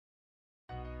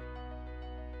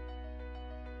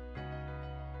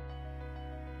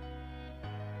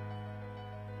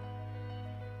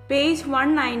Page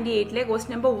 198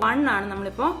 question number 1 ആണ്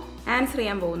നമ്മളിപ്പോൾ answer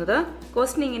ചെയ്യാൻ പോകുന്നത്.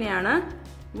 ക്വസ്റ്റ്യൻ ഇങ്ങനെയാണ്: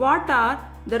 what are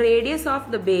the radius of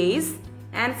the base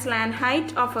and slant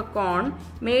height of a cone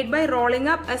made by rolling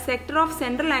up A sector of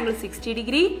central angle 60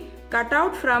 degree cut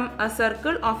out from A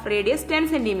circle of radius 10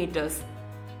 centimetres.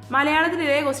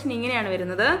 മലയാളത്തിലെ question ഇങ്ങനെയാണ്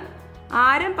വരുന്നത്: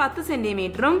 ആരം 10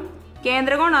 സെന്റിമീറ്ററും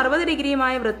കേന്ദ്രകോൺ 60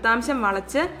 ഡിഗ്രിയുമായ വൃത്താംശം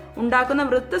വളച്ച് ഉണ്ടാക്കുന്ന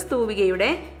വൃത്തസ്തൂപികയുടെ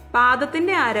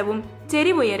പാദത്തിന്റെ ആരവും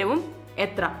ചെരിവുയരവും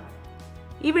എത്ര?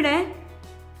 ഇവിടെ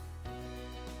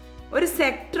ഒരു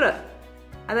sector,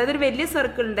 അതായത് ഒരു വലിയ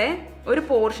സർക്കിളിന്റെ ഒരു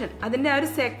പോർഷൻ, അതിന്റെ ആ ഒരു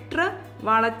സെക്ടർ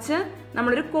വളച്ച്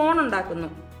നമ്മളൊരു കോൺ ഉണ്ടാക്കുന്നു.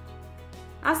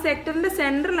 ആ സെക്ടറിന്റെ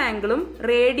സെൻട്രൽ ആംഗിളും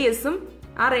റേഡിയസും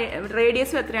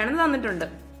എത്രയാണെന്ന് തന്നിട്ടുണ്ട്.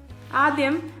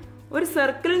 ആദ്യം ഒരു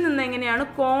സർക്കിളിൽ നിന്ന് എങ്ങനെയാണ്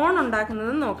കോൺ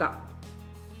ഉണ്ടാക്കുന്നത് നോക്കാം.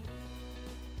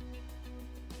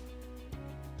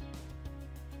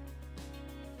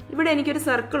 ഇവിടെ എനിക്കൊരു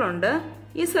സർക്കിൾ ഉണ്ട്.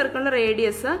 ഈ സർക്കിളിന്റെ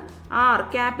റേഡിയസ്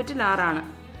ക്യാപിറ്റൽ R ആണ്.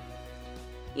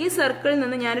 ഈ സർക്കിളിൽ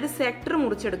നിന്ന് ഞാനൊരു സെക്ടർ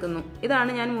മുറിച്ചെടുക്കുന്നു.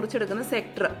 ഇതാണ് ഞാൻ മുറിച്ചെടുക്കുന്ന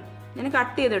സെക്ടർ. ഞാൻ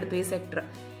കട്ട് ചെയ്തെടുത്തു ഈ സെക്ടർ.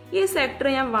 ഈ സെക്ടർ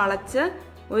ഞാൻ വളച്ച്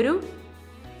ഒരു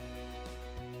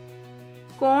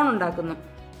കോൺ ഉണ്ടാക്കുന്നു.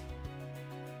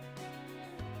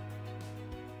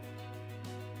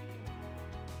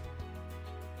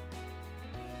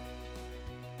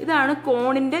 ഇതാണ്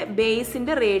കോണിന്റെ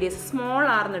ബേസിന്റെ റേഡിയസ്, സ്മോൾ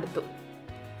r എന്നെടുത്തു.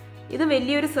 ഇത്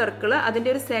വലിയൊരു സർക്കിള്, അതിന്റെ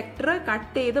ഒരു സെക്ടർ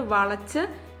കട്ട് ചെയ്ത് വളച്ച്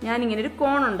ഞാൻ ഇങ്ങനെ ഒരു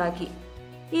കോൺ ഉണ്ടാക്കി.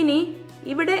 ഇനി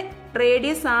ഇവിടെ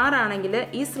റേഡിയസ് R ആണെങ്കിൽ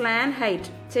ഈ സ്ലാന്റ്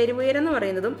ഹൈറ്റ്, ചെരിവുയരം എന്ന്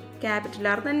പറയുന്നതും ക്യാപിറ്റൽ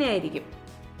R തന്നെയായിരിക്കും.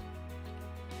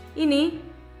 ഇനി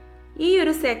ഈ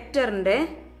ഒരു സെക്ടറിന്റെ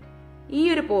ഈ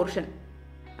ഒരു പോർഷൻ,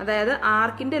 അതായത്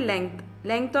ആർക്കിന്റെ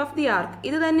ലെങ്ത് ഓഫ് ദി ആർക്ക്,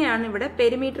 ഇത് തന്നെയാണ് ഇവിടെ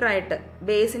പെരിമീറ്റർ ആയിട്ട്,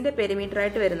 ബേസിന്റെ പെരിമീറ്റർ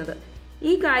ആയിട്ട് വരുന്നത്.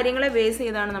 ഈ കാര്യങ്ങളെ ബേസ്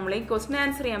ചെയ്താണ് നമ്മൾ ഈ ക്വസ്റ്റ്യൻ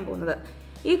ആൻസർ ചെയ്യാൻ പോകുന്നത്.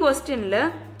 ഈ ക്വസ്റ്റ്യനിൽ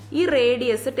ഈ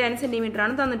റേഡിയസ് 10 സെന്റിമീറ്റർ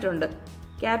ആണ് തന്നിട്ടുണ്ട്,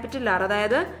 ക്യാപിറ്റൽ R,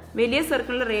 അതായത് വലിയ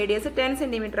സർക്കിളിന്റെ റേഡിയസ് 10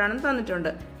 സെന്റിമീറ്റർ ആണെന്ന്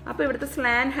തന്നിട്ടുണ്ട്. അപ്പൊ ഇവിടുത്തെ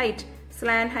സ്ലാന്റ്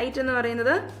ഹൈറ്റ് എന്ന്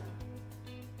പറയുന്നത്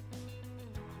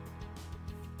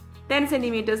 10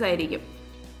 സെന്റിമീറ്റേഴ്സ് ആയിരിക്കും.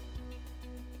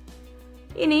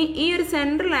 ഇനി ഈ ഒരു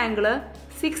സെൻട്രൽ ആംഗിള്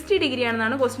 60 ഡിഗ്രി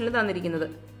ആണെന്നാണ് ക്വസ്റ്റ്യനിൽ തന്നിരിക്കുന്നത്.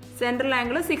 Central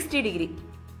angle 60 degree.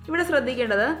 ഇവിടെ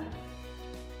ശ്രദ്ധിക്കേണ്ടത്,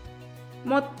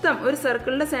 മൊത്തം ഒരു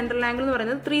സർക്കിളിന്റെ സെൻട്രൽ ആംഗിൾ എന്ന്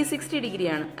പറയുന്നത് 360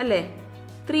 ഡിഗ്രിയാണ് അല്ലേ?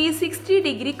 360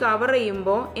 ഡിഗ്രി കവർ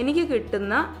ചെയ്യുമ്പോൾ എനിക്ക്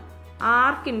കിട്ടുന്ന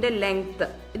ആർക്കിന്റെ ലെങ്ത്,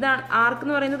 ഇതാണ് ആർക്ക്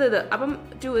എന്ന് പറയുന്നത് ഇത്. അപ്പം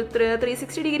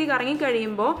 360 ഡിഗ്രി കറങ്ങി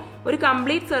കഴിയുമ്പോൾ ഒരു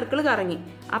കംപ്ലീറ്റ് സർക്കിൾ കറങ്ങി.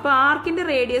 അപ്പൊ ആർക്കിന്റെ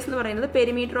റേഡിയസ് എന്ന് പറയുന്നത്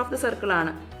പെരിമീറ്റർ ഓഫ് ദ സർക്കിൾ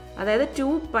ആണ്, അതായത്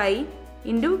 2π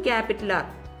ഇൻറ്റു ക്യാപിറ്റൽ R,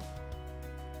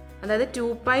 അതായത്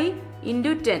 2π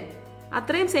ഇൻറ്റു 10.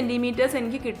 അത്രയും സെന്റിമീറ്റേഴ്സ്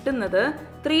എനിക്ക് കിട്ടുന്നത്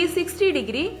 360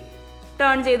 ഡിഗ്രി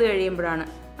ടേൺ ചെയ്ത് കഴിയുമ്പോഴാണ്.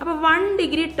 അപ്പൊ 1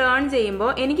 ഡിഗ്രി ടേൺ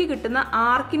ചെയ്യുമ്പോൾ എനിക്ക് കിട്ടുന്ന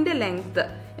ആർക്കിന്റെ ലെങ്ത്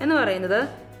എന്ന് പറയുന്നത്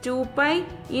 2π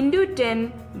ഇൻറ്റു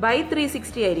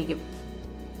 10/360 ആയിരിക്കും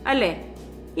അല്ലേ?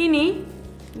 ഇനി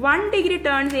 1 ഡിഗ്രി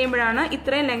ടേൺ ചെയ്യുമ്പോഴാണ്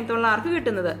ഇത്രയും ലെങ്ത് ഉള്ള ആർക്ക്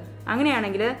കിട്ടുന്നത്.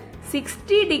 അങ്ങനെയാണെങ്കിൽ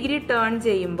 60 ഡിഗ്രി ടേൺ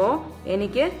ചെയ്യുമ്പോൾ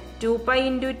എനിക്ക് 2π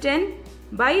ഇൻറ്റു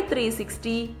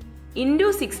 10/360 ഇൻറ്റു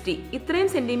 60, ഇത്രയും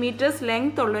സെന്റിമീറ്റേഴ്സ്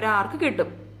ലെങ്ത് ഉള്ളൊരു ആർക്ക് കിട്ടും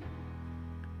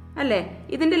അല്ലേ?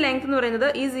 ഇതിന്റെ ലെങ്ത് എന്ന് പറയുന്നത്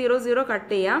ഈ 0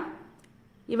 കട്ട് ചെയ്യാം.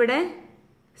 ഇവിടെ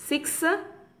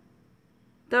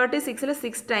 36ൽ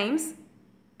 6 ടൈംസ്,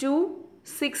 2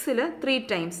 6ൽ 3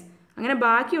 ടൈംസ്, അങ്ങനെ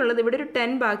ബാക്കിയുള്ളത് ഇവിടെ ഒരു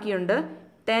 10 ബാക്കിയുണ്ട്.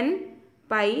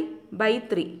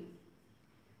 10π/3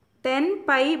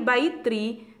 10π/3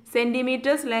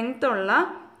 സെന്റിമീറ്റേഴ്സ് ലെങ്ത് ഉള്ള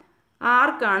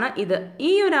ആർക്കാണ് ഇത്.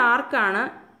 ഈ ഒരു ആർക്കാണ്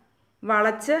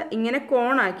വളച്ച് ഇങ്ങനെ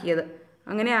കോണാക്കിയത്.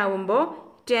 അങ്ങനെ ആവുമ്പോൾ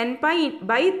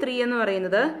 10π/3 എന്ന്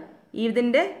പറയുന്നത്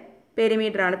ഇതിന്റെ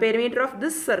പെരിമീറ്റർ ആണ്, perimeter of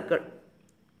this circle.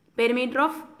 Perimeter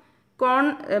of cone,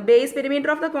 base perimeter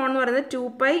of the കോൺ എന്ന് പറയുന്നത്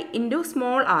 2π ഇൻറ്റു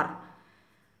സ്മോൾ r.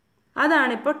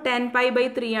 അതാണ് ഇപ്പോൾ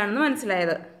 10π/3 ആണെന്ന്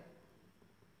മനസ്സിലായത്.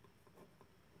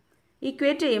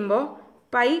 ഈക്വേറ്റ് ചെയ്യുമ്പോൾ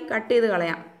പൈ കട്ട് ചെയ്ത്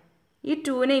കളയാം. ഈ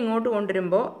 2നെ ഇങ്ങോട്ട്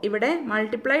കൊണ്ടുവരുമ്പോൾ ഇവിടെ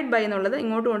മൾട്ടിപ്ലൈഡ് ബൈ എന്നുള്ളത്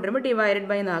ഇങ്ങോട്ട് കൊണ്ടുവരുമ്പോൾ ഡിവൈഡഡ്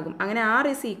ബൈ എന്നാകും. അങ്ങനെ R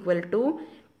 =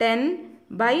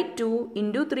 10/2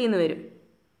 ഇൻറ്റു 3 എന്ന് വരും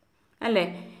അല്ലേ?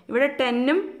 ഇവിടെ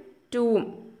 10ഉം 2ഉം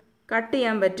കട്ട്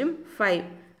ചെയ്യാൻ പറ്റും 5.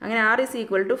 അങ്ങനെ R =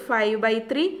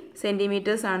 5/3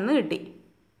 സെന്റിമീറ്റേഴ്സ് ആണെന്ന് കിട്ടി.